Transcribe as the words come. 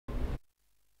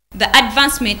The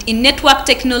advancement in network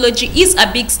technology is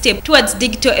a big step towards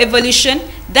digital evolution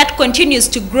that continues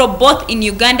to grow both in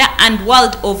Uganda and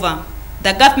world over.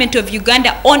 The government of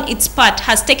Uganda, on its part,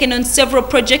 has taken on several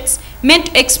projects meant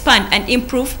to expand and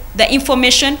improve the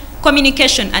information,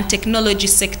 communication and technology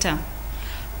sector.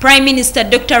 Prime Minister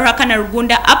Dr. Ruhakana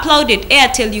Rugunda applauded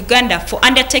Airtel Uganda for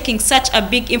undertaking such a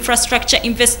big infrastructure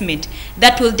investment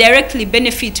that will directly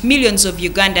benefit millions of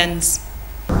Ugandans.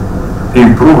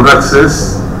 Improved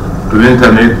access to the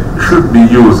internet should be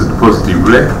used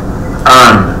positively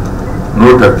and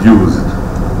not abused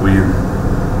with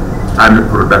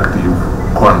unproductive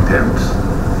content.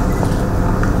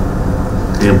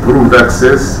 Improved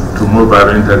access to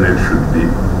mobile internet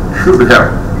should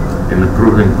help in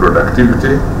improving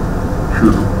productivity,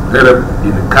 should help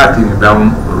in cutting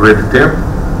down red tape,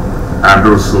 and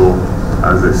also,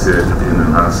 as I said, in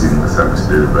enhancing service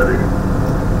delivery.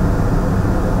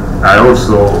 I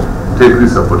also take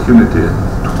this opportunity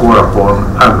to call upon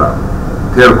other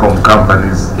telecom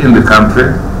companies in the country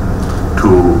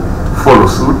to follow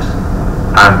suit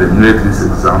and emulate this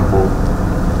example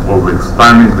of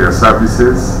expanding their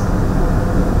services,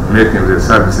 making their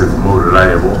services more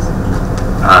reliable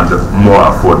and more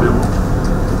affordable.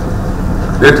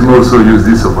 Let me also use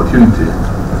this opportunity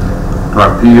to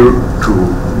appeal to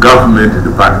government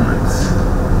departments,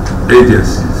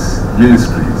 agencies,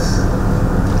 ministries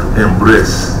to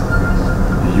embrace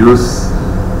the use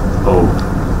of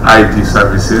IT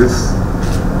services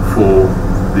for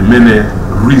the many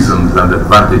reasons and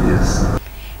advantages.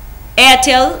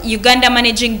 Airtel Uganda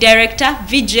Managing Director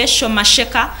Vijay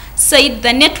Shomasheka said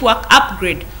the network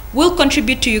upgrade will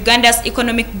contribute to Uganda's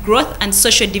economic growth and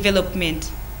social development.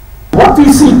 What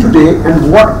we see today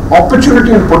and what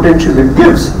opportunity and potential it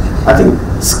gives, I think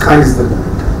sky's the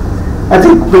limit. I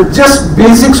think with just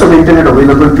basics of internet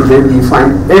available today, we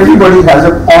find everybody has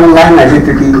an online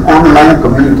identity, online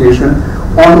communication,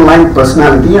 online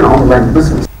personality and online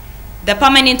business. The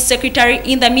Permanent Secretary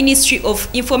in the Ministry of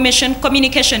Information,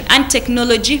 Communication and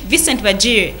Technology, Vincent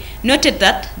Vajire, noted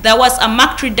that there was a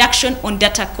marked reduction on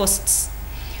data costs.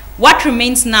 What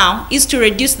remains now is to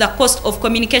reduce the cost of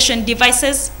communication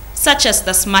devices such as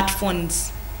the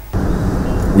smartphones.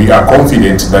 We are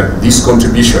confident that this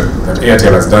contribution that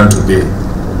Airtel has done today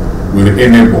will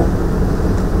enable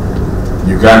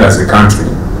Uganda as a country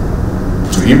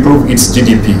to improve its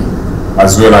GDP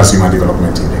as well as Human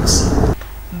Development Index.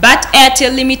 But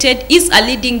Airtel Limited is a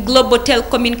leading global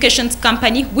telecommunications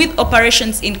company with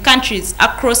operations in countries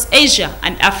across Asia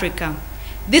and Africa.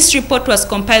 This report was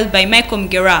compiled by Michael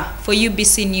Mgera for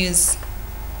UBC News.